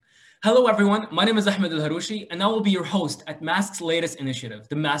Hello, everyone. My name is Ahmed Al-Haroushi, and I will be your host at MASCC's latest initiative,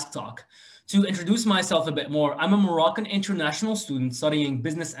 the MASCC Talk. To introduce myself a bit more, I'm a Moroccan international student studying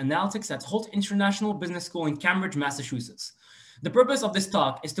business analytics at Holt International Business School in Cambridge, Massachusetts. The purpose of this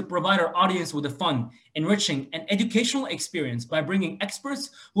talk is to provide our audience with a fun, enriching, and educational experience by bringing experts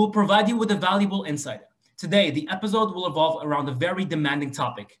who will provide you with a valuable insight. Today, the episode will evolve around a very demanding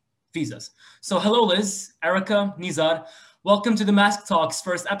topic, visas. So hello, Liz, Erica, Nizar. Welcome to the MASCC Talks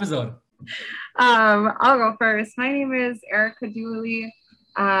first episode. I'll go first. My name is Erica Dooley.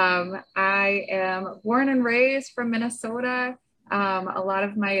 I am born and raised from Minnesota. A lot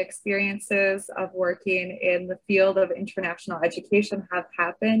of my experiences of working in the field of international education have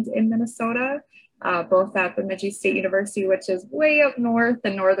happened in Minnesota, both at Bemidji State University, which is way up north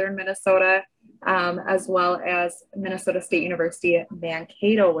in northern Minnesota, as well as Minnesota State University at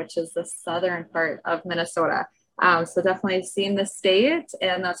Mankato, which is the southern part of Minnesota. So definitely seen the state,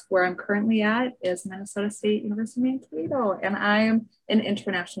 and that's where I'm currently at is Minnesota State University Mankato, and I'm an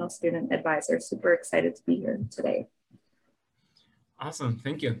international student advisor. Super excited to be here today. Awesome,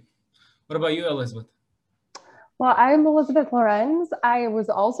 thank you. What about you, Elizabeth? Well, I'm Elizabeth Lorenz. I was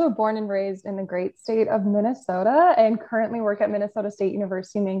also born and raised in the great state of Minnesota and currently work at Minnesota State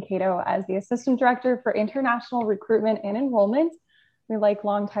University Mankato as the Assistant Director for International Recruitment and Enrollment. We like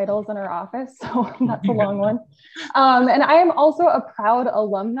long titles in our office, so that's a long one. And I am also a proud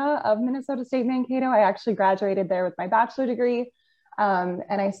alumna of Minnesota State Mankato. I actually graduated there with my bachelor degree, and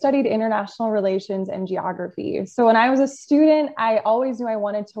I studied international relations and geography. So when I was a student, I always knew I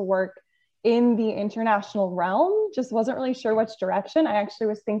wanted to work in the international realm, just wasn't really sure which direction. I actually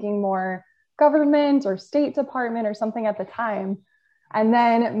was thinking more government or State Department or something at the time. And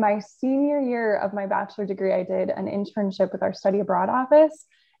then my senior year of my bachelor degree, I did an internship with our study abroad office,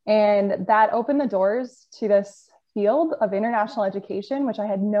 and that opened the doors to this field of international education, which I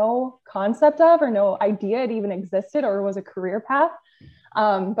had no concept of or no idea it even existed or was a career path.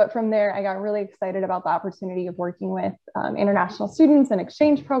 But from there, I got really excited about the opportunity of working with international students and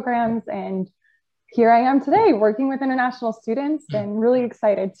exchange programs. And here I am today working with international students and really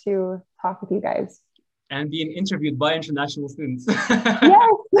excited to talk with you guys. And being interviewed by international students.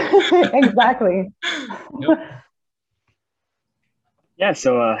 Yes, exactly. Yep. Yeah,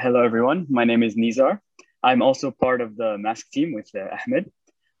 so hello everyone. My name is Nizar. I'm also part of the MASCC team with Ahmed.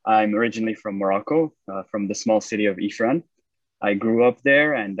 I'm originally from Morocco, from the small city of Ifran. I grew up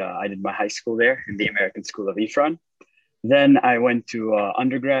there and I did my high school there in the American School of Ifran. Then I went to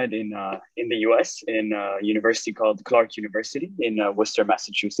undergrad in the US in a university called Clark University in Worcester,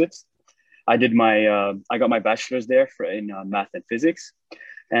 Massachusetts. I got my bachelor's there in math and physics.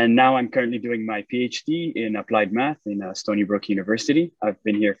 And now I'm currently doing my PhD in applied math in Stony Brook University. I've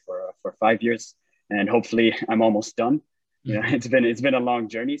been here for 5 years and hopefully I'm almost done. You know, it's been a long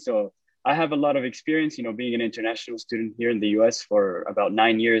journey. So I have a lot of experience, being an international student here in the US for about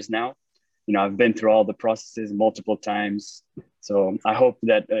 9 years now. I've been through all the processes multiple times. So I hope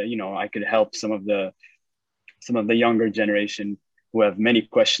that, I could help some of the younger generation who have many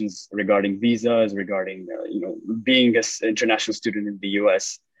questions regarding visas, regarding being an international student in the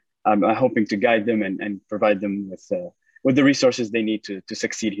US. I'm hoping to guide them and provide them with the resources they need to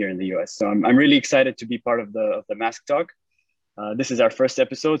succeed here in the US. So I'm really excited to be part of the MASCC Talk. This is our first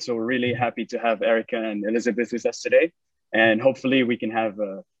episode, so we're really happy to have Erica and Elizabeth with us today. And hopefully we can have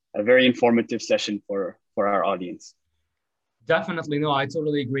a very informative session for our audience. Definitely, no, I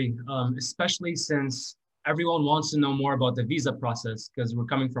totally agree. Especially since everyone wants to know more about the visa process because we're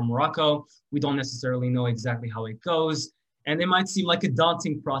coming from Morocco. We don't necessarily know exactly how it goes. And it might seem like a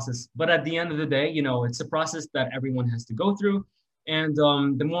daunting process, but at the end of the day, it's a process that everyone has to go through. And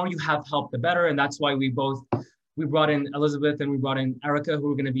the more you have help, the better. And that's why we brought in Elizabeth and we brought in Erica,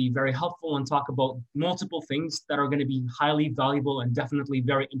 who are going to be very helpful and talk about multiple things that are going to be highly valuable and definitely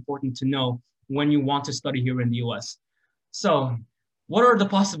very important to know when you want to study here in the US. So what are the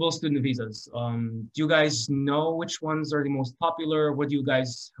possible student visas? Do you guys know which ones are the most popular? What do you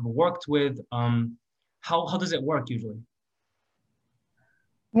guys have worked with? How does it work usually?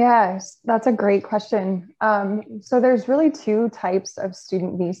 Yes, that's a great question. So there's really two types of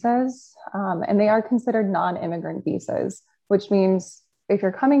student visas, and they are considered non-immigrant visas, which means if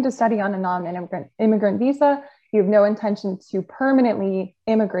you're coming to study on a non-immigrant visa, you have no intention to permanently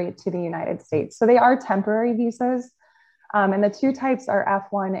immigrate to the United States. So they are temporary visas. And the two types are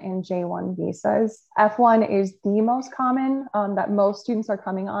F1 and J1 visas. F1 is the most common that most students are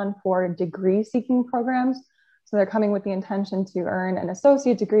coming on for degree seeking programs. So they're coming with the intention to earn an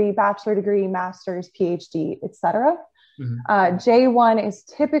associate degree, bachelor degree, master's, PhD, etc. J1 is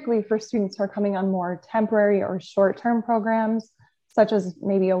typically for students who are coming on more temporary or short-term programs. such as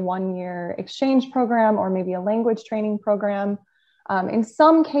maybe a 1-year exchange program or maybe a language training program. In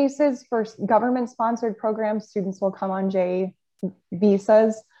some cases, for government-sponsored programs, students will come on J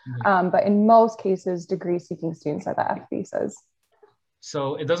visas, but in most cases, degree-seeking students are the F visas.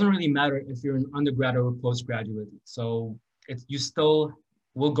 So it doesn't really matter if you're an undergraduate or postgraduate. So you still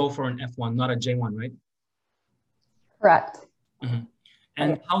will go for an F1, not a J1, right? Correct. Mm-hmm.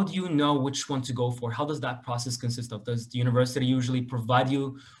 And how do you know which one to go for? How does that process consist of? Does the university usually provide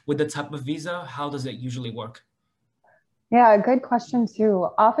you with the type of visa? How does it usually work? Yeah, good question too.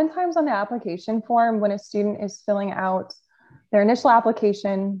 Oftentimes on the application form, when a student is filling out their initial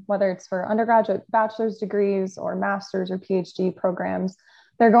application, whether it's for undergraduate bachelor's degrees or master's or PhD programs,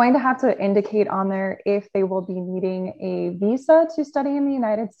 they're going to have to indicate on there if they will be needing a visa to study in the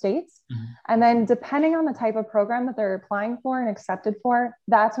United States. Mm-hmm. And then depending on the type of program that they're applying for and accepted for,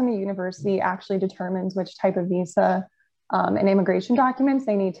 that's when the university actually determines which type of visa and immigration documents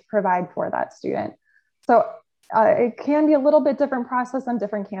they need to provide for that student. So it can be a little bit different process on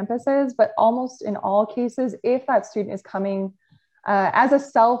different campuses, but almost in all cases, if that student is coming as a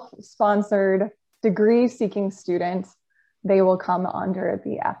self-sponsored degree-seeking student, they will come under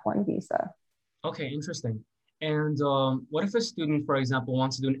the F1 visa. Okay, interesting. And what if a student, for example,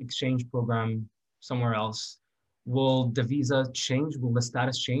 wants to do an exchange program somewhere else? Will the visa change? Will the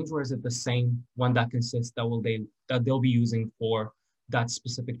status change, or is it the same one that consists that they'll be using for that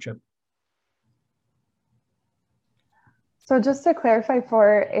specific trip? So just to clarify,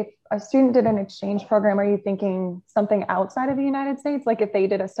 for if a student did an exchange program, are you thinking something outside of the United States? Like if they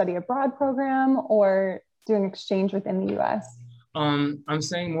did a study abroad program or do an exchange within the US? I'm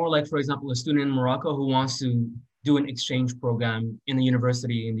saying more like, for example, a student in Morocco who wants to do an exchange program in a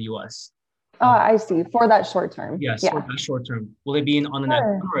university in the US. Oh, I see. For that short term. Yes, for that short term. Will it be on an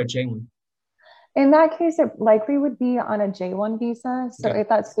F1 or a J1? In that case, it likely would be on a J1 visa. So if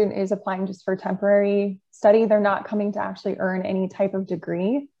that student is applying just for temporary study, they're not coming to actually earn any type of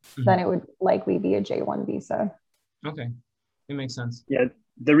degree, then it would likely be a J1 visa. Okay, it makes sense. Yeah,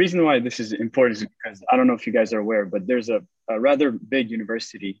 the reason why this is important is because I don't know if you guys are aware, but there's a rather big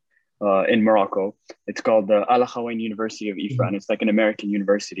university in Morocco. It's called the Al Akhawain University of Ifran. It's like an American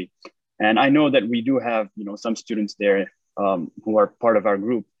university. And I know that we do have, some students there who are part of our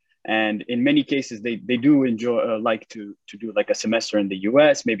group. And in many cases, they do enjoy like to do like a semester in the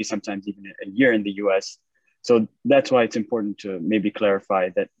US, maybe sometimes even a year in the US. So that's why it's important to maybe clarify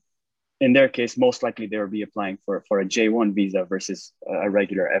that in their case, most likely they will be applying for a J1 visa versus a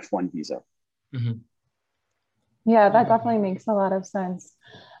regular F1 visa. Mm-hmm. Yeah, that definitely makes a lot of sense.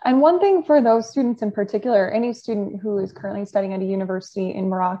 And one thing for those students in particular, any student who is currently studying at a university in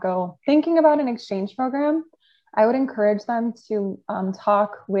Morocco, thinking about an exchange program, I would encourage them to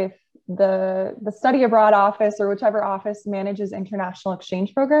talk with the study abroad office or whichever office manages international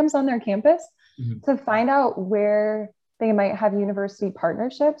exchange programs on their campus to find out where they might have university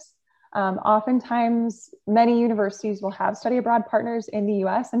partnerships. Oftentimes, many universities will have study abroad partners in the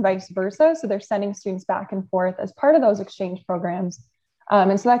US and vice versa. So they're sending students back and forth as part of those exchange programs.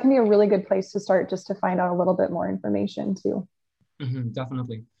 And so that can be a really good place to start just to find out a little bit more information too.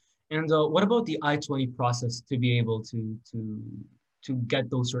 Definitely. And what about the I-20 process to be able to get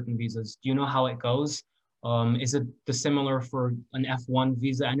those certain visas? Do you know how it goes? Is it similar for an F1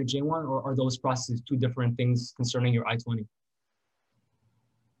 visa and a J1, or are those processes two different things concerning your I-20?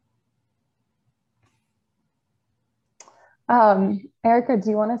 Erica, do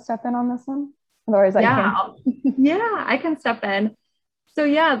you want to step in on this one? Otherwise, I can. Yeah, I can step in. So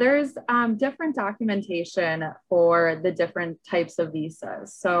yeah, there's different documentation for the different types of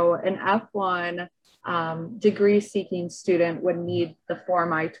visas. So an F1 degree-seeking student would need the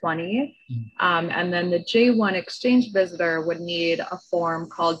Form I-20, and then the J1 exchange visitor would need a form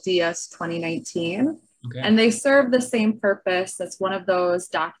called DS 2019. Okay. And they serve the same purpose. That's one of those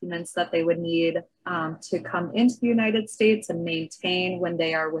documents that they would need to come into the United States and maintain when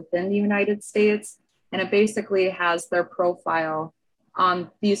they are within the United States. And it basically has their profile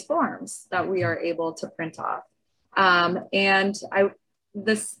on these forms that we are able to print off.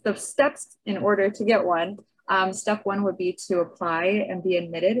 The steps in order to get one, step one would be to apply and be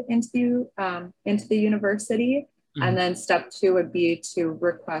admitted into the university. And then step two would be to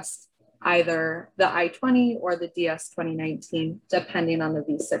request either the I-20 or the DS 2019, depending on the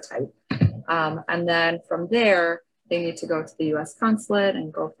visa type. And then from there, they need to go to the US consulate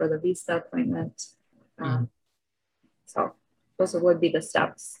and go for the visa appointment. So those would be the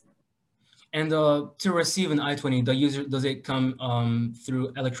steps. And to receive an I-20, does it come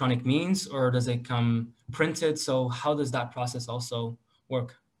through electronic means, or does it come printed? So how does that process also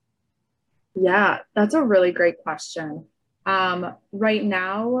work? Yeah, that's a really great question. Right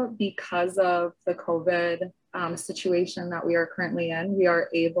now, because of the COVID situation that we are currently in, we are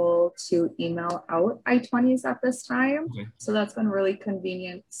able to email out I-20s at this time. Okay. So that's been really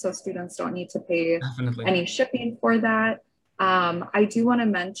convenient. So students don't need to pay Definitely. any shipping for that. I do want to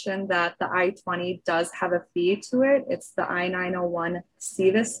mention that the I-20 does have a fee to it. It's the I-901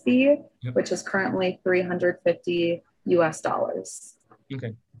 CVIS fee, Yep. which is currently $350 US.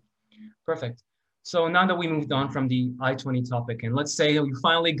 Okay, perfect. So now that we moved on from the I-20 topic, and let's say you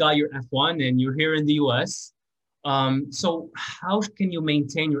finally got your F1 and you're here in the US. So how can you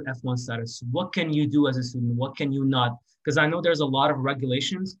maintain your F1 status? What can you do as a student? What can you not? Because I know there's a lot of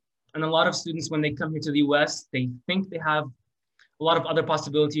regulations, and a lot of students, when they come here to the US, they think they have a lot of other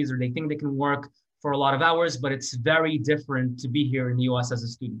possibilities, or they think they can work for a lot of hours, but it's very different to be here in the US as a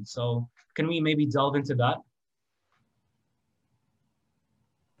student. So can we maybe delve into that?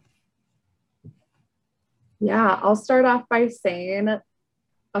 Yeah, I'll start off by saying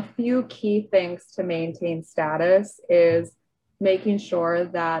a few key things to maintain status is making sure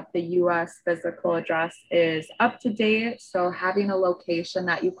that the US physical address is up to date. So having a location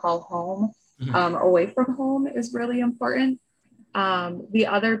that you call home away from home is really important. The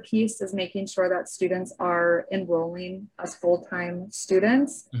other piece is making sure that students are enrolling as full-time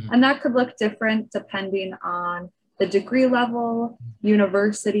students. And that could look different depending on the degree level,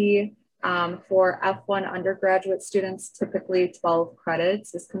 university. For F1 undergraduate students, typically 12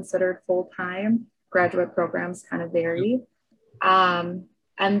 credits is considered full-time. Graduate programs kind of vary. And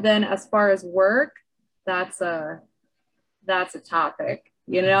then as far as work, that's a topic,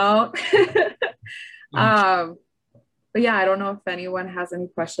 you know? But yeah, I don't know if anyone has any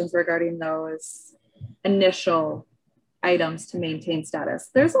questions regarding those initial items to maintain status.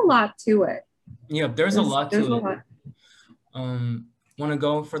 There's a lot to it. Yeah, there's a lot to it. Lot. Want to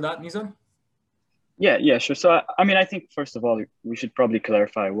go for that, Nisa? Yeah, sure. So, I mean, I think first of all, we should probably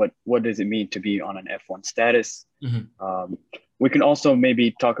clarify what does it mean to be on an F1 status. We can also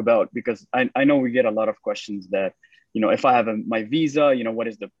maybe talk about, because I know we get a lot of questions that, you know, if I have my visa, you know, what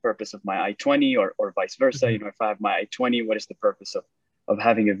is the purpose of my I-20 or vice versa? You know, if I have my I-20, what is the purpose of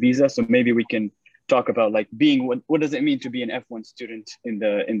having a visa? So maybe we can talk about like what does it mean to be an F1 student in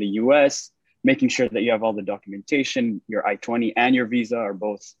the US, making sure that you have all the documentation, your I-20 and your visa are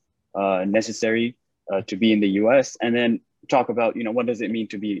both necessary to be in the US, and then talk about, you know, what does it mean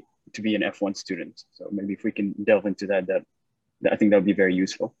to be an F1 student. So maybe if we can delve into that I think that would be very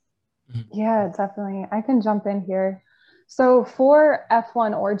useful. Yeah, definitely. I can jump in here. So for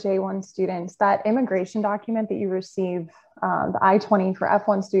F1 or J1 students, that immigration document that you receive, the I-20 for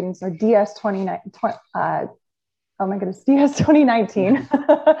F1 students, or DS 2019.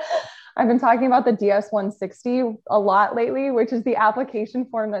 I've been talking about the DS 160 a lot lately, which is the application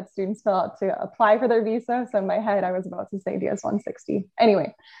form that students fill out to apply for their visa. So in my head, I was about to say DS 160.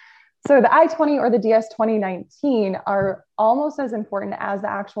 Anyway, so the I-20 or the DS 2019 are almost as important as the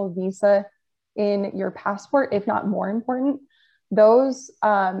actual visa in your passport, if not more important. Those,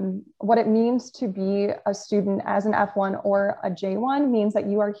 what it means to be a student as an F1 or a J1 means that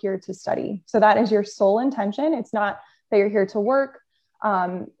you are here to study. So that is your sole intention. It's not that you're here to work,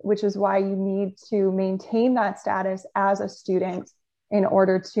 which is why you need to maintain that status as a student in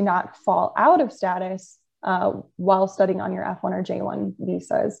order to not fall out of status while studying on your F1 or J1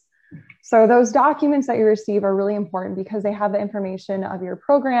 visas. So those documents that you receive are really important because they have the information of your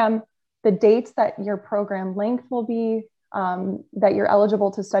program, the dates that your program length will be, that you're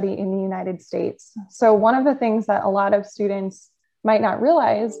eligible to study in the United States. So one of the things that a lot of students might not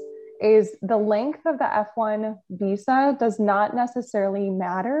realize is the length of the F1 visa does not necessarily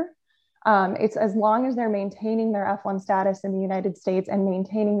matter. It's as long as they're maintaining their F1 status in the United States and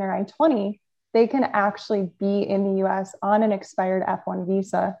maintaining their I-20, they can actually be in the US on an expired F1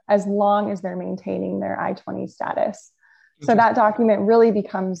 visa as long as they're maintaining their I-20 status. So that document really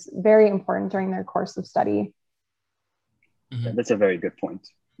becomes very important during their course of study. That's a very good point.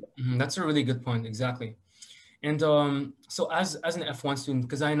 That's a really good point, exactly. And so as an F1 student,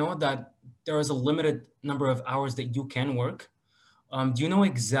 because I know that there is a limited number of hours that you can work, do you know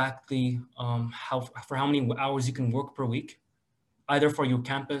exactly for how many hours you can work per week, either for your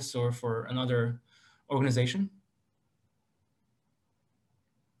campus or for another organization?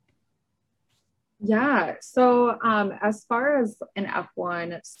 Yeah, so as far as an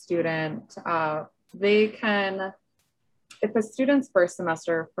F1 student, they can, if a student's first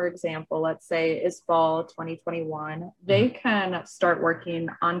semester, for example, let's say is fall 2021, they can start working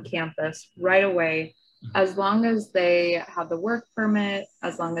on campus right away, as long as they have the work permit,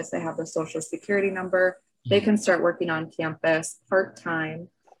 as long as they have the social security number, they can start working on campus part-time,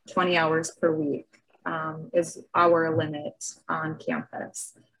 20 hours per week. is our limit on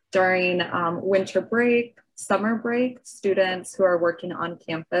campus. During winter break, summer break, students who are working on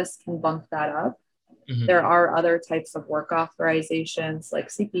campus can bump that up. Mm-hmm. There are other types of work authorizations like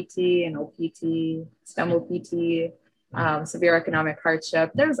CPT and OPT, STEM OPT, severe economic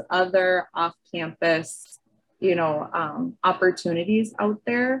hardship. There's other off-campus, opportunities out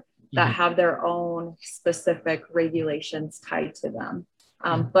there that mm-hmm. have their own specific regulations tied to them.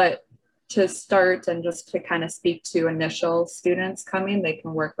 But to start and just to kind of speak to initial students coming, they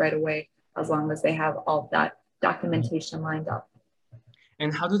can work right away as long as they have all that documentation lined up.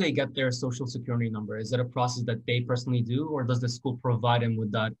 And how do they get their social security number? Is it a process that they personally do, or does the school provide them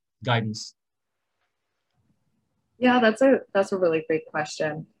with that guidance? Yeah, that's a really great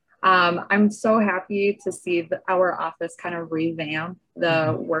question. I'm so happy to see our office kind of revamp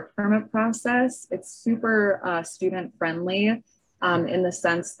the work permit process. It's super student friendly in the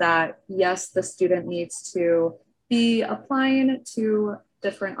sense that, yes, the student needs to be applying to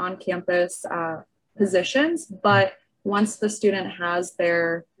different on-campus positions, but once the student has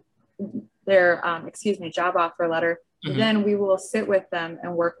their job offer letter, then we will sit with them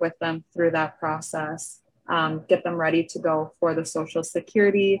and work with them through that process, get them ready to go for the social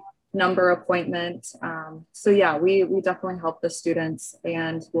security number appointment. So yeah, we definitely help the students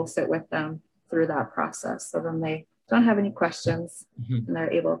and we'll sit with them through that process. So then they don't have any questions and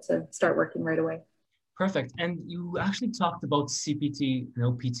they're able to start working right away. Perfect. And you actually talked about CPT and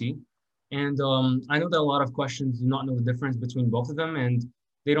OPT. And I know that a lot of questions do not know the difference between both of them and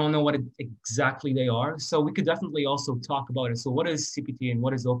they don't know what exactly they are. So we could definitely also talk about it. So what is CPT and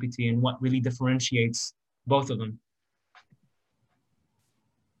what is OPT and what really differentiates both of them?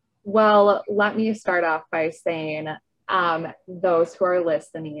 Well, let me start off by saying those who are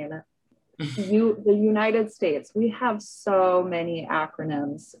listening, the United States, we have so many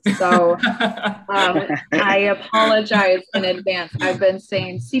acronyms. So I apologize in advance. I've been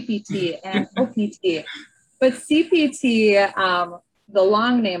saying CPT and OPT, but CPT, the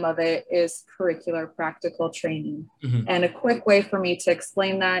long name of it is curricular practical training. And a quick way for me to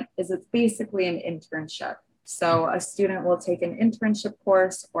explain that is it's basically an internship. So a student will take an internship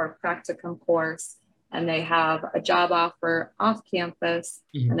course or practicum course and they have a job offer off campus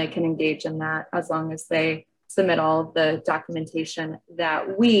and they can engage in that as long as they submit all of the documentation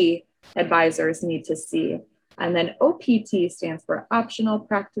that we advisors need to see. And then OPT stands for optional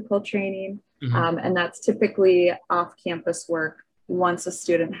practical training. And that's typically off campus work once a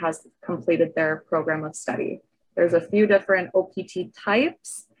student has completed their program of study. There's a few different OPT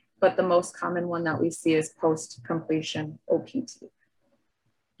types, but the most common one that we see is post-completion OPT.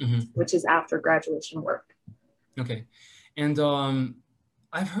 Which is after graduation work. Okay. And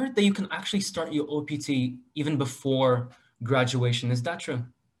I've heard that you can actually start your OPT even before graduation. Is that true?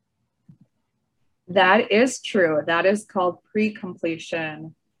 That is true. That is called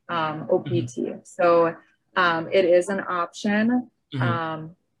pre-completion OPT. So it is an option.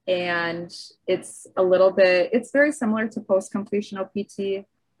 And it's very similar to post-completion OPT.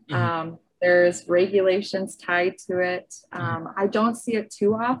 There's regulations tied to it. I don't see it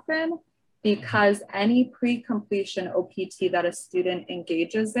too often because any pre-completion OPT that a student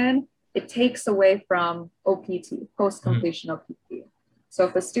engages in, it takes away from OPT, post-completion OPT. So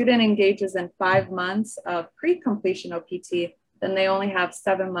if a student engages in 5 months of pre-completion OPT, then they only have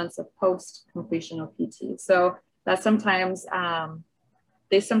 7 months of post-completion OPT. So that sometimes,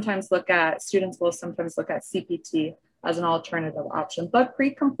 students will sometimes look at CPT as an alternative option, but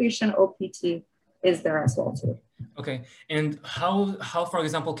pre-completion OPT is there as well too. Okay, and how for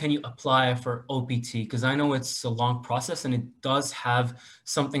example, can you apply for OPT? Because I know it's a long process and it does have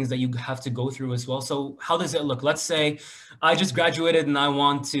some things that you have to go through as well. So how does it look? Let's say I just graduated and I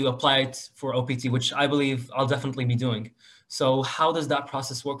want to apply it for OPT, which I believe I'll definitely be doing. So how does that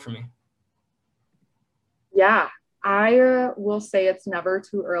process work for me? Yeah. I will say it's never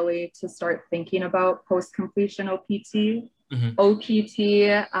too early to start thinking about post-completion OPT. OPT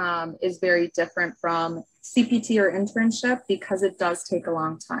is very different from CPT or internship because it does take a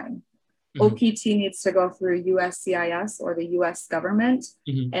long time. OPT needs to go through USCIS or the US government,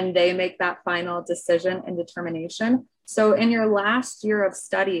 and they make that final decision and determination. So in your last year of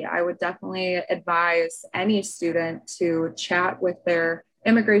study, I would definitely advise any student to chat with their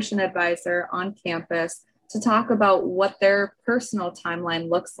immigration advisor on campus to talk about what their personal timeline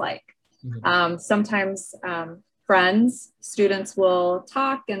looks like. Sometimes students will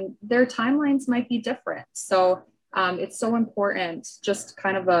talk and their timelines might be different. So it's so important, just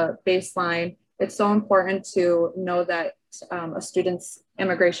kind of a baseline, it's so important to know that a student's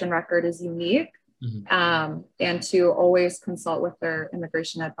immigration record is unique and to always consult with their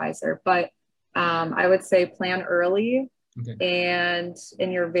immigration advisor. But I would say plan early, Okay. and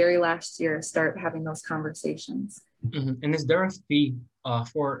in your very last year, start having those conversations. And is there a fee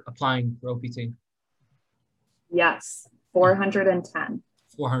for applying for OPT? Yes, 410.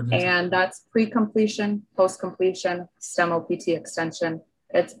 400. And that's pre-completion, post-completion, STEM OPT extension.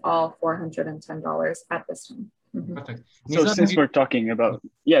 It's all $410 at this time. Perfect. So since we're talking about,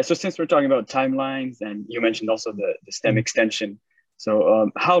 since we're talking about timelines, and you mentioned also the STEM extension. So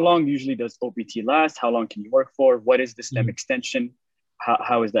how long usually does OPT last? How long can you work for? What is the STEM extension?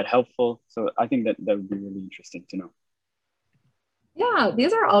 How is that helpful? So I think that would be really interesting to know. Yeah,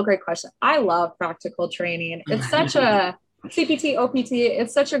 these are all great questions. I love practical training. It's such a CPT, OPT,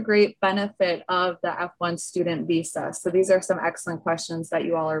 it's such a great benefit of the F1 student visa. So these are some excellent questions that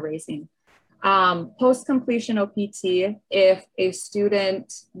you all are raising. Post-completion OPT, if a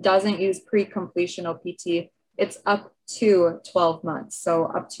student doesn't use pre-completion OPT, it's up to 12 months. So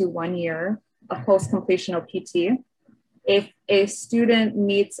up to 1 year of post-completion OPT. If a student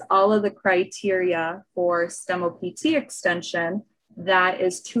meets all of the criteria for STEM OPT extension, that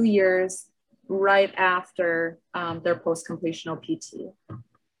is 2 years right after their post-completion OPT.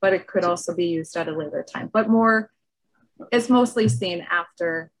 But it could also be used at a later time. But it's mostly seen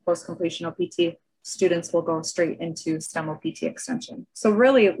after post-completion OPT. Students will go straight into STEM OPT extension. So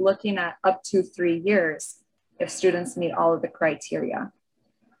really looking at up to 3 years if students meet all of the criteria.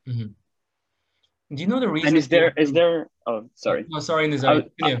 Do you know the reason? And is there? Oh, sorry. No, sorry, Nizar.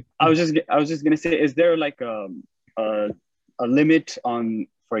 I was just gonna say, is there like a limit on,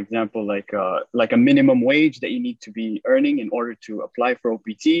 for example, like a minimum wage that you need to be earning in order to apply for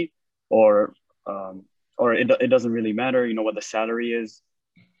OPT, or it doesn't really matter, you know, what the salary is?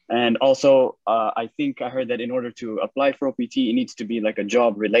 And also, I think I heard that in order to apply for OPT, it needs to be like a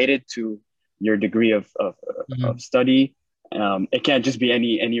job related to your degree of study. It can't just be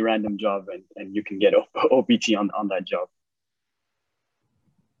any random job and you can get OPT on that job.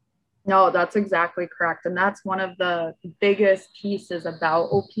 No, that's exactly correct. And that's one of the biggest pieces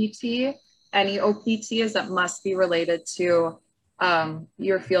about OPT. Any OPT is that must be related to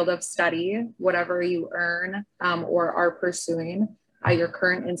your field of study, whatever you earn or are pursuing at your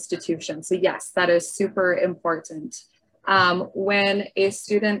current institution. So yes, that is super important. When a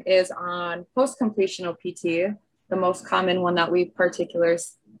student is on post-completion OPT, the most common one that we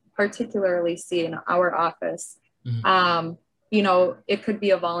particularly see in our office, you know, it could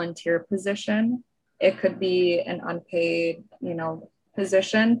be a volunteer position. It could be an unpaid, you know,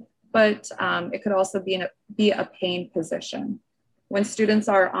 position, but it could also be a paying position. When students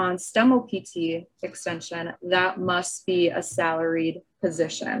are on STEM OPT extension, that must be a salaried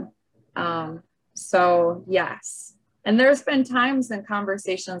position. So yes. And there's been times and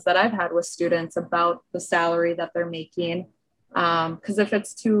conversations that I've had with students about the salary that they're making. Because if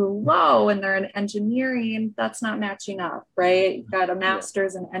it's too low and they're in engineering, that's not matching up, right? You've got a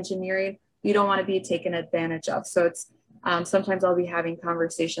master's in engineering, you don't want to be taken advantage of. So it's sometimes I'll be having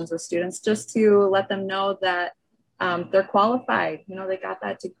conversations with students just to let them know that they're qualified, you know, they got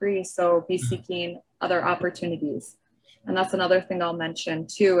that degree, so be seeking other opportunities. And that's another thing I'll mention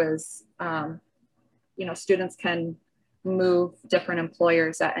too is, you know, students can move different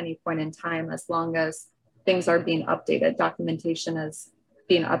employers at any point in time as long as things are being updated, documentation is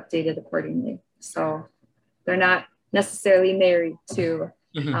being updated accordingly. So they're not necessarily married to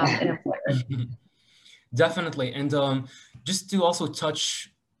an employer. Definitely. And just to also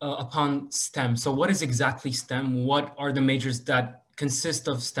touch upon STEM. So what is exactly STEM? What are the majors that consist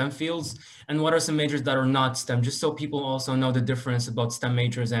of STEM fields? And what are some majors that are not STEM? Just so people also know the difference about STEM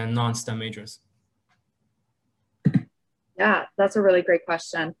majors and non-STEM majors. Yeah, that's a really great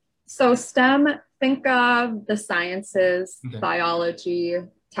question. So STEM, think of the sciences, biology,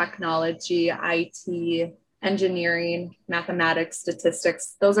 technology, IT, engineering, mathematics,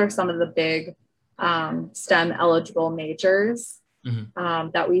 statistics. Those are some of the big STEM eligible majors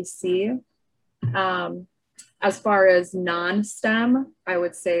that we see. As far as non-STEM, I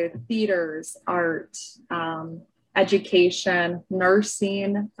would say theaters, art, education,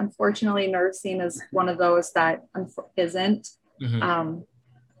 nursing. Unfortunately, nursing is one of those that isn't.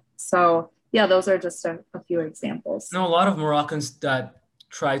 So yeah, those are just a few examples. Now, a lot of Moroccans that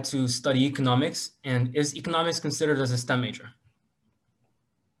try to study economics, and is economics considered as a STEM major?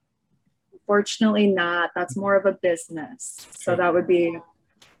 Fortunately not. That's more of a business. So that would be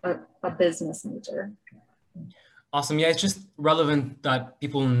a business major. Awesome. Yeah, it's just relevant that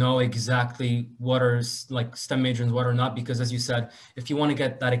people know exactly what are like STEM majors and what are not, because as you said, if you want to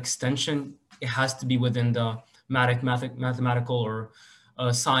get that extension, it has to be within the mathematical or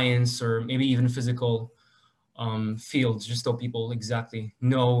science or maybe even physical fields, just so people exactly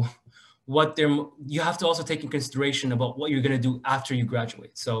know you have to also take in consideration about what you're going to do after you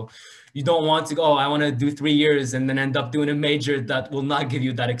graduate. So you don't want to go, oh, I want to do 3 years and then end up doing a major that will not give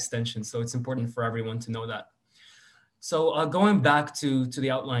you that extension. So it's important for everyone to know that. So going back to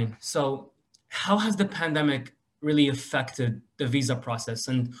the outline. So how has the pandemic really affected the visa process?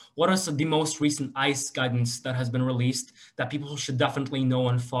 And what are the most recent ICE guidance that has been released that people should definitely know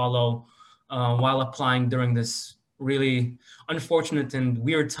and follow while applying during this really unfortunate and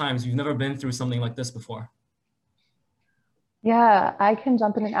weird times? We've never been through something like this before. Yeah, I can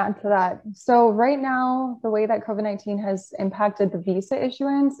jump in and add to that. So right now, the way that COVID-19 has impacted the visa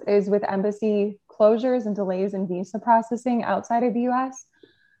issuance is with embassy closures and delays in visa processing outside of the US.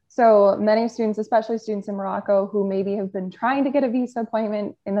 So many students, especially students in Morocco who maybe have been trying to get a visa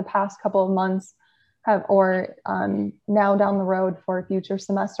appointment in the past couple of months or now down the road for a future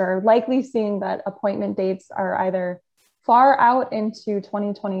semester, are likely seeing that appointment dates are either far out into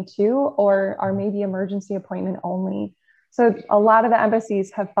 2022 or are maybe emergency appointment only. So a lot of the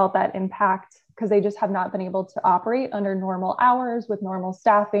embassies have felt that impact because they just have not been able to operate under normal hours with normal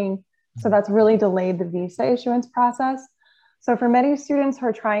staffing. So that's really delayed the visa issuance process. So for many students who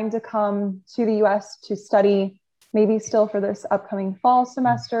are trying to come to the US to study, maybe still for this upcoming fall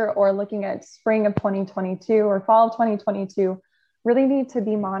semester or looking at spring of 2022 or fall of 2022, really need to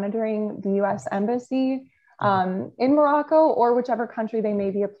be monitoring the US Embassy in Morocco or whichever country they may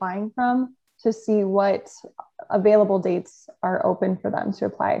be applying from to see what available dates are open for them to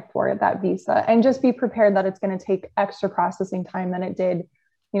apply for that visa, and just be prepared that it's going to take extra processing time than it did,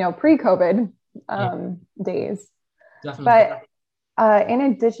 pre-COVID days. Definitely. But in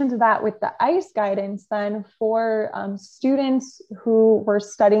addition to that, with the ICE guidance, then for students who were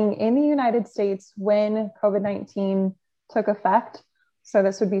studying in the United States when COVID-19 took effect, so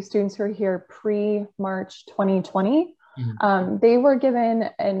this would be students who are here pre-March 2020, they were given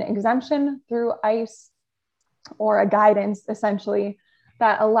an exemption through ICE or a guidance essentially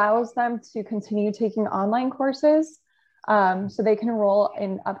that allows them to continue taking online courses. So they can enroll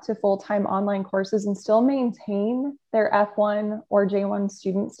in up to full-time online courses and still maintain their F1 or J1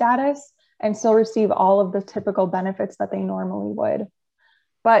 student status and still receive all of the typical benefits that they normally would.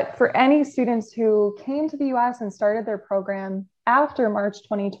 But for any students who came to the US and started their program after March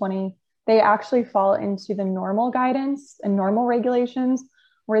 2020, they actually fall into the normal guidance and normal regulations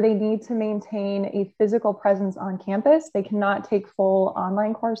where they need to maintain a physical presence on campus. They cannot take full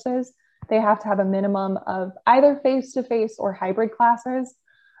online courses. They have to have a minimum of either face-to-face or hybrid classes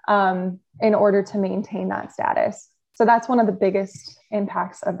in order to maintain that status. So that's one of the biggest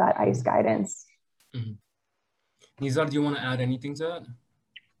impacts of that ICE guidance. Nizar, do you want to add anything to that?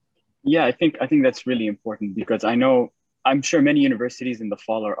 Yeah, I think that's really important because I'm sure many universities in the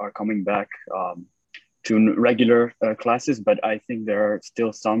fall are coming back to regular classes, but I think there are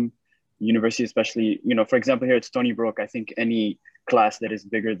still some universities, especially, for example, here at Stony Brook, I think any class that is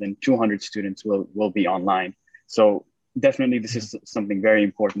bigger than 200 students will be online. So definitely this is something very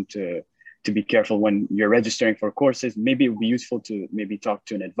important to be careful when you're registering for courses. Maybe it would be useful to maybe talk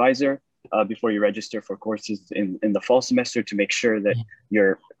to an advisor before you register for courses in the fall semester to make sure that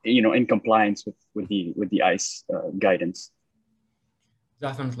you're in compliance with the ICE guidance.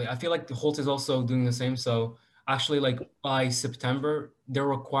 Definitely. I feel like the Holt is also doing the same. So actually, like by September, they're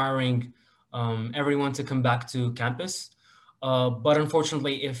requiring everyone to come back to campus. But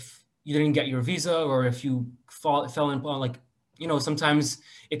unfortunately, if you didn't get your visa or if you fell in, sometimes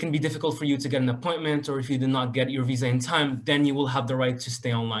it can be difficult for you to get an appointment, or if you did not get your visa in time, then you will have the right to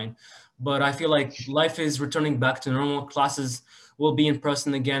stay online. But I feel like life is returning back to normal. Classes will be in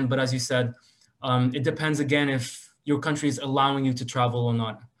person again. But as you said, it depends again if your country is allowing you to travel or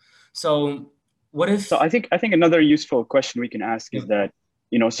not. So what if... So I think another useful question we can ask is that,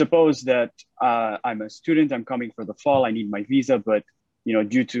 suppose that I'm a student, I'm coming for the fall, I need my visa, but,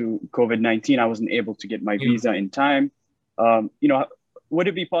 due to COVID-19, I wasn't able to get my visa in time. Would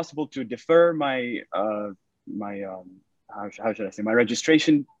it be possible to defer my my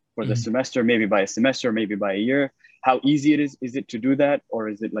registration for the semester, maybe by a semester, maybe by a year? How easy is it to do that? Or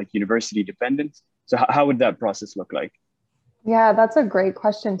is it like university dependent? So how would that process look like? Yeah, that's a great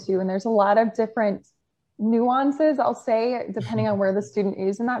question too. And there's a lot of different nuances, I'll say, depending on where the student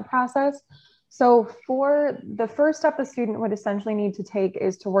is in that process. So for the first step the student would essentially need to take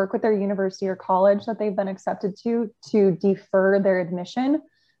is to work with their university or college that they've been accepted to defer their admission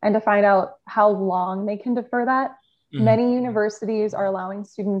and to find out how long they can defer that. Many universities are allowing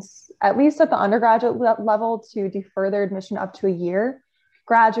students, at least at the undergraduate level, to defer their admission up to a year.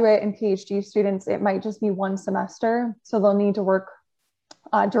 Graduate and PhD students, it might just be one semester. So they'll need to work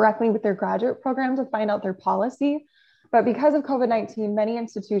directly with their graduate program to find out their policy. But because of COVID-19, many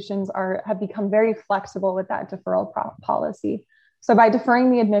institutions have become very flexible with that deferral policy. So by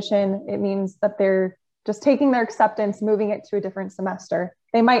deferring the admission, it means that they're just taking their acceptance, moving it to a different semester.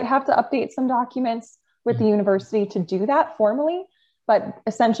 They might have to update some documents with the university to do that formally, but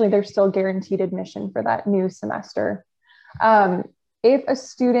essentially they're still guaranteed admission for that new semester. If a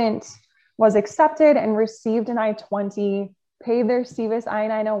student was accepted and received an I-20, paid their CVIS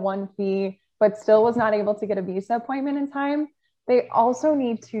I-901 fee, but still was not able to get a visa appointment in time, they also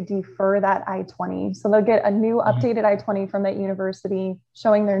need to defer that I-20. So they'll get a new updated I-20 from that university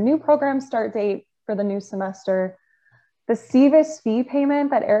showing their new program start date for the new semester. The CVIS fee payment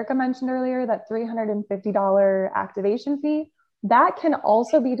that Erica mentioned earlier, that $350 activation fee, that can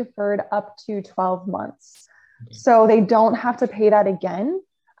also be deferred up to 12 months. So they don't have to pay that again.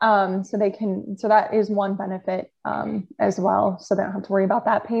 So that is one benefit as well. So they don't have to worry about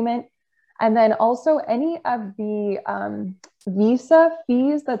that payment. And then also any of the visa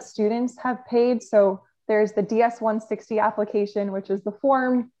fees that students have paid. So there's the DS-160 application, which is the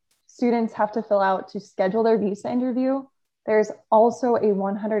form students have to fill out to schedule their visa interview. There's also a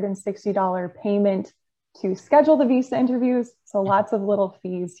 $160 payment to schedule the visa interviews. So lots of little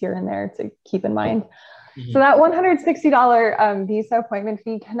fees here and there to keep in mind. So that $160 visa appointment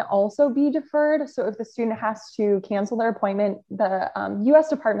fee can also be deferred. So if the student has to cancel their appointment, the US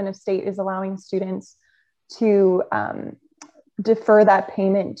Department of State is allowing students to defer that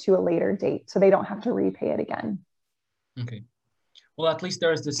payment to a later date, so they don't have to repay it again. Okay. Well, at least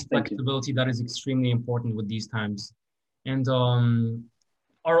there's this flexibility that is extremely important with these times. And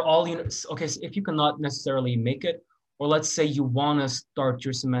are all, okay, so if you cannot necessarily make it, or let's say you want to start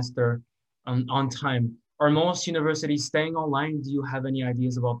your semester on time, are most universities staying online? Do you have any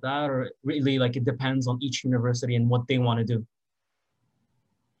ideas about that? Or really, like, it depends on each university and what they want to do?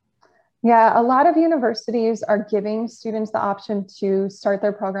 Yeah, a lot of universities are giving students the option to start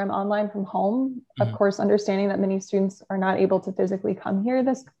their program online from home. Of course, understanding that many students are not able to physically come here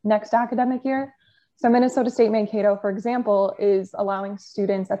this next academic year. So Minnesota State Mankato, for example, is allowing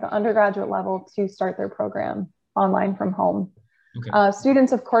students at the undergraduate level to start their program online from home. Okay.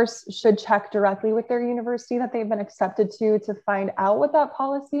 Students, of course, should check directly with their university that they've been accepted to find out what that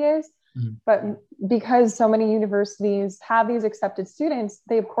policy is. But because so many universities have these accepted students,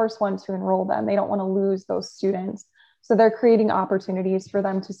 they of course want to enroll them. They don't want to lose those students. So they're creating opportunities for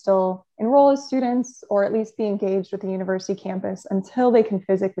them to still enroll as students or at least be engaged with the university campus until they can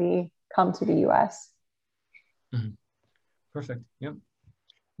physically come to the US. Perfect. Yep.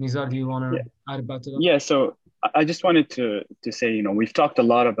 Nizar, do you want to add about that? Yeah, so I just wanted to say, we've talked a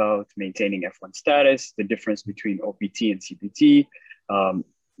lot about maintaining F1 status, the difference between OPT and CPT,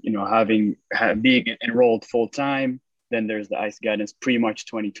 being enrolled full time. Then there's the ICE guidance pre-March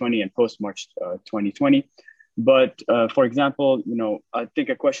 2020 and post-March 2020. But for example, I think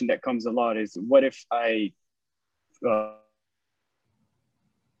a question that comes a lot is, what if I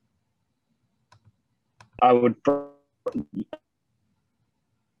would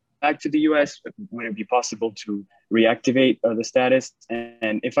back to the US, would it be possible to reactivate the status?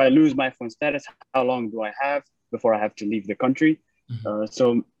 And if I lose my F1 status, how long do I have before I have to leave the country?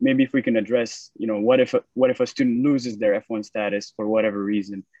 So maybe if we can address, what if a student loses their F1 status for whatever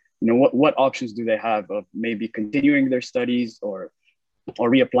reason? What options do they have of maybe continuing their studies or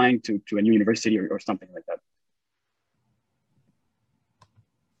reapplying to a new university or something like that?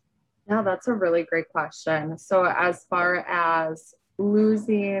 Yeah, that's a really great question. So as far as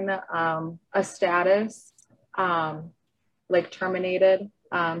losing a status, like terminated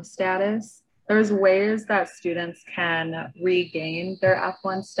status, there's ways that students can regain their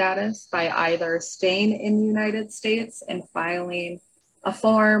F1 status by either staying in the United States and filing a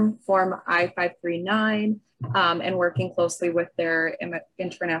form I-539, and working closely with their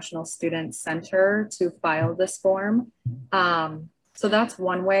International Student Center to file this form. So that's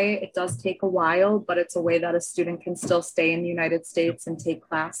one way. It does take a while, but it's a way that a student can still stay in the United States and take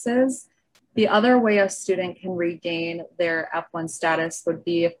classes. The other way a student can regain their F1 status would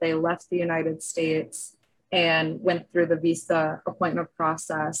be if they left the United States and went through the visa appointment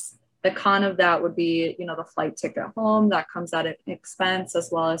process. The con of that would be, the flight ticket home that comes at an expense, as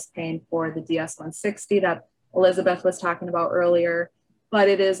well as paying for the DS-160 that Elizabeth was talking about earlier. But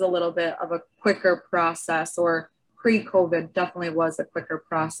it is a little bit of a quicker process, or pre-COVID definitely was a quicker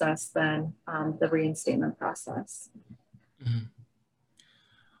process than the reinstatement process.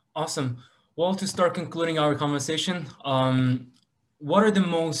 Awesome. Well, to start concluding our conversation, what are the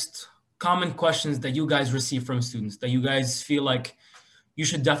most common questions that you guys receive from students that you guys feel like you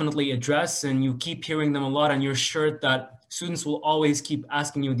should definitely address, and you keep hearing them a lot and you're sure that students will always keep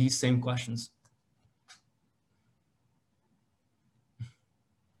asking you these same questions?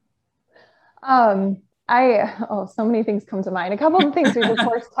 So many things come to mind. A couple of things we've of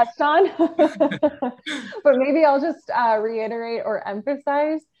course touched on, but maybe I'll just reiterate or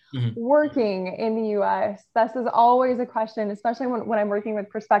emphasize working in the US. This is always a question, especially when I'm working with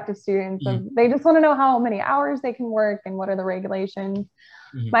prospective students. They just want to know how many hours they can work and what are the regulations.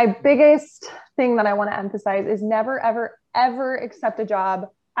 My biggest thing that I want to emphasize is never, ever, ever accept a job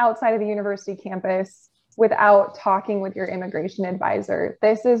outside of the university campus without talking with your immigration advisor.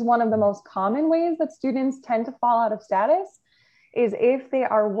 This is one of the most common ways that students tend to fall out of status, is if they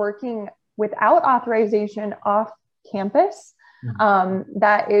are working without authorization off campus.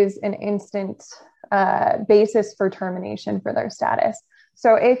 That is an instant basis for termination for their status.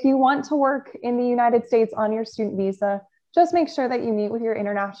 So if you want to work in the United States on your student visa, just make sure that you meet with your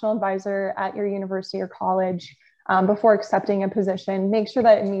international advisor at your university or college before accepting a position. Make sure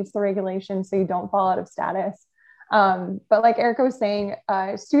that it meets the regulations so you don't fall out of status. But like Erica was saying,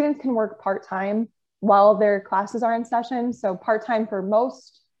 students can work part-time while their classes are in session. So part-time for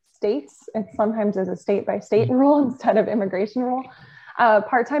most states, it sometimes is a state-by-state rule instead of immigration rule.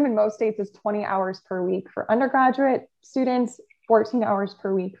 Part-time in most states is 20 hours per week for undergraduate students, 14 hours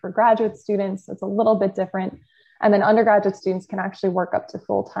per week for graduate students. It's a little bit different. And then undergraduate students can actually work up to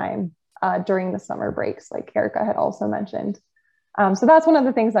full-time during the summer breaks, like Erica had also mentioned. So that's one of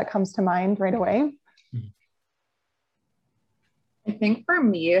the things that comes to mind right away. I think for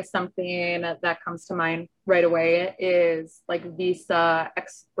me, something that comes to mind right away is like visa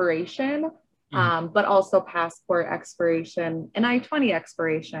expiration, but also passport expiration and I-20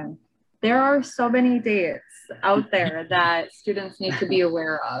 expiration. There are so many dates out there that students need to be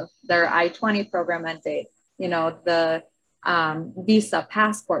aware of. Their I-20 program end date, the visa,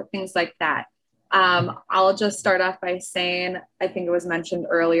 passport, things like that. I'll just start off by saying, I think it was mentioned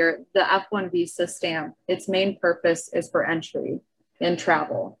earlier, the F1 visa stamp, its main purpose is for entry and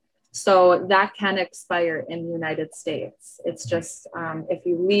travel. So that can expire in the United States. It's just, if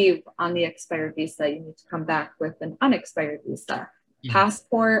you leave on the expired visa, you need to come back with an unexpired visa.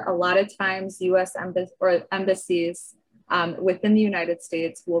 Passport, a lot of times US embassies within the United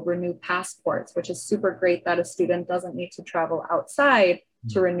States will renew passports, which is super great that a student doesn't need to travel outside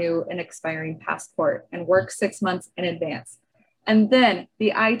to renew an expiring passport and work 6 months in advance. And then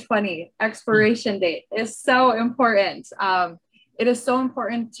the I-20 expiration date is so important. It is so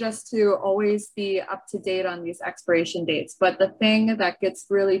important just to always be up to date on these expiration dates. But the thing that gets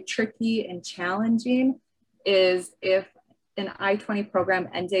really tricky and challenging is if an I-20 program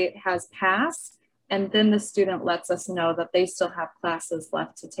end date has passed, and then the student lets us know that they still have classes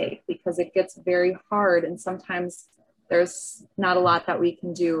left to take, because it gets very hard. And sometimes there's not a lot that we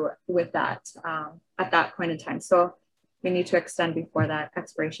can do with that at that point in time. So we need to extend before that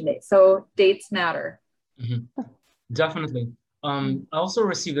expiration date. So dates matter. Definitely. I also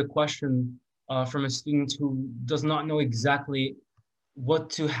received a question from a student who does not know exactly what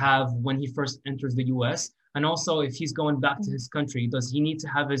to have when he first enters the US. And also, if he's going back to his country, does he need to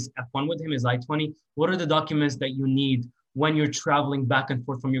have his F1 with him, his I-20? What are the documents that you need when you're traveling back and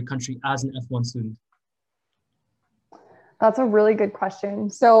forth from your country as an F1 student? That's a really good question.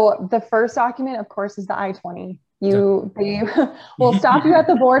 So the first document, of course, is the I-20. They will stop you at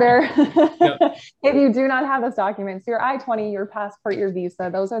the border if you do not have those documents. Your I-20, your passport, your visa,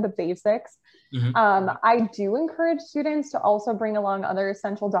 those are the basics. I do encourage students to also bring along other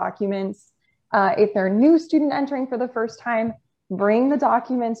essential documents. If they're a new student entering for the first time, bring the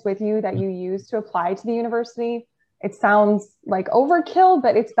documents with you that you use to apply to the university. It sounds like overkill,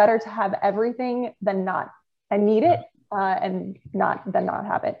 but it's better to have everything than not and need it and not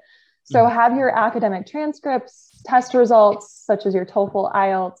have it. So have your academic transcripts, test results, such as your TOEFL,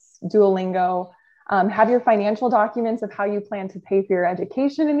 IELTS, Duolingo, have your financial documents of how you plan to pay for your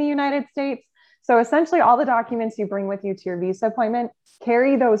education in the United States. So essentially all the documents you bring with you to your visa appointment,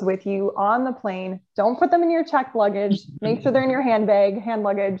 carry those with you on the plane. Don't put them in your checked luggage. Make sure they're in your hand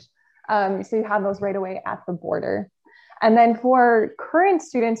luggage. So you have those right away at the border. And then for current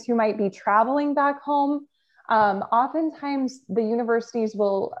students who might be traveling back home, oftentimes the universities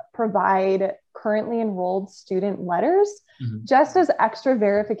will provide currently enrolled student letters just as extra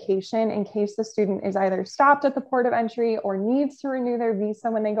verification in case the student is either stopped at the port of entry or needs to renew their visa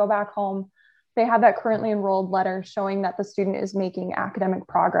when they go back home. They have that currently enrolled letter showing that the student is making academic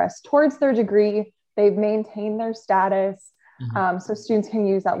progress towards their degree. They've maintained their status. So students can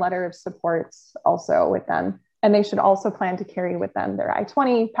use that letter of support also with them. And they should also plan to carry with them their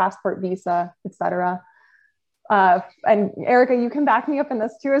I-20, passport, visa, etc. And Erica, you can back me up in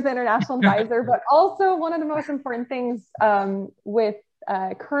this too as the international advisor, but also one of the most important things with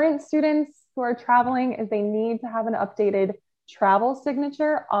current students who are traveling is they need to have an updated travel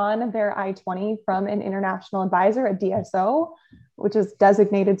signature on their I-20 from an international advisor, a DSO, which is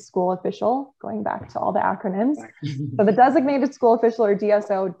designated school official, going back to all the acronyms. So the designated school official, or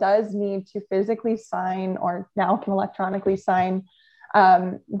DSO, does need to physically sign, or now can electronically sign,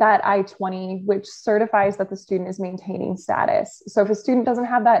 that I-20, which certifies that the student is maintaining status. So if a student doesn't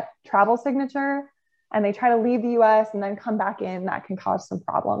have that travel signature and they try to leave the US and then come back in, that can cause some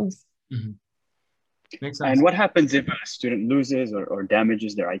problems. Mm-hmm. Makes sense. And what happens if a student loses or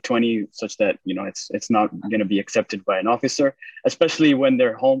damages their I-20 such that, you know, it's not going to be accepted by an officer, especially when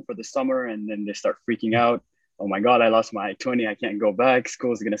they're home for the summer and then they start freaking out. Oh my God, I lost my I-20. I can't go back.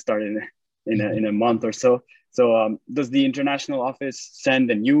 School's going to start in a month or so. So does the international office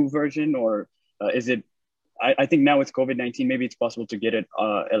send a new version, or is it, I think now with COVID-19, maybe it's possible to get it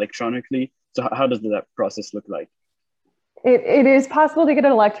electronically. So how does that process look like? It is possible to get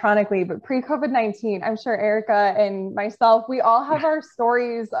it electronically, but pre-COVID-19, I'm sure Erica and myself, we all have our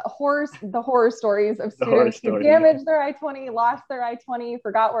stories, the horror stories of students who damaged their I-20, lost their I-20,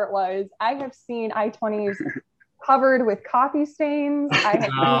 forgot where it was. I have seen I-20s covered with coffee stains. I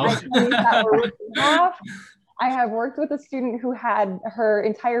have seen I-20s that were ripped in half. I have worked with a student who had her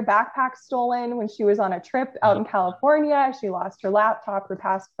entire backpack stolen when she was on a trip out in California. She lost her laptop, her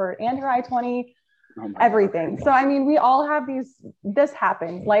passport, and her I-20. Everything. So, I mean, we all have this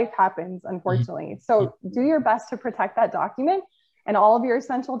happens, life happens, unfortunately. So do your best to protect that document and all of your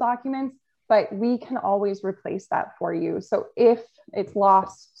essential documents, but we can always replace that for you. So if it's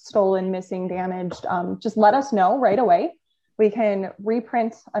lost, stolen, missing, damaged, just let us know right away. We can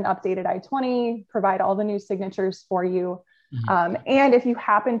reprint an updated I-20, provide all the new signatures for you. And if you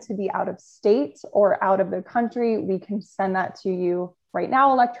happen to be out of state or out of the country, we can send that to you right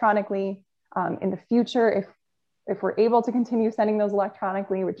now electronically. In the future, if we're able to continue sending those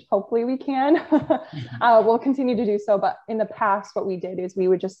electronically, which hopefully we can, we'll continue to do so. But in the past, what we did is we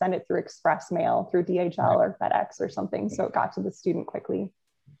would just send it through express mail, through DHL or FedEx or something, so it got to the student quickly.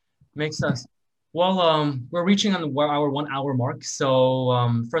 Makes sense. Well, we're reaching on our 1 hour mark.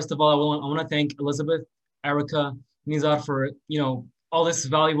 So first of all, I want to thank Elizabeth, Erica, Nizar for, all this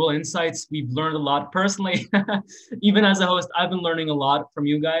valuable insights. We've learned a lot personally. Even as a host, I've been learning a lot from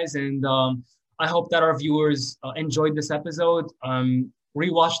you guys. And I hope that our viewers enjoyed this episode.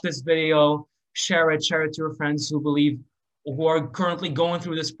 Rewatch this video, share it to your friends who are currently going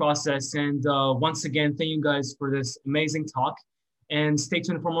through this process. And once again, thank you guys for this amazing talk, and stay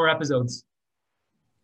tuned for more episodes.